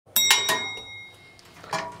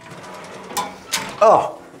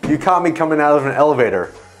Oh, you caught me coming out of an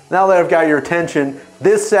elevator. Now that I've got your attention,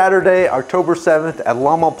 this Saturday, October 7th at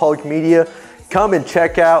Longmont Public Media, come and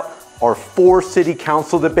check out our 4 city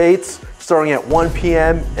council debates starting at 1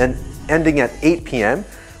 p.m. and ending at 8 p.m.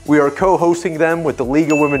 We are co-hosting them with the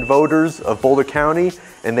League of Women Voters of Boulder County,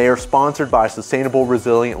 and they are sponsored by Sustainable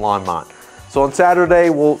Resilient Longmont. So on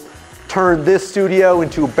Saturday, we'll turn this studio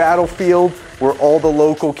into a battlefield where all the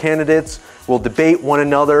local candidates will debate one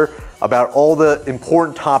another about all the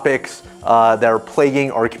important topics that are plaguing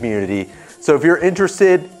our community. So if you're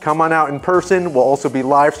interested, come on out in person. We'll also be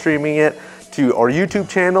live streaming it to our YouTube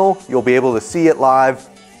channel. You'll be able to see it live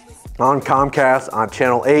on Comcast on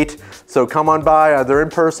Channel 8. So come on by either in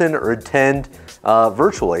person or attend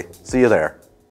virtually. See you there.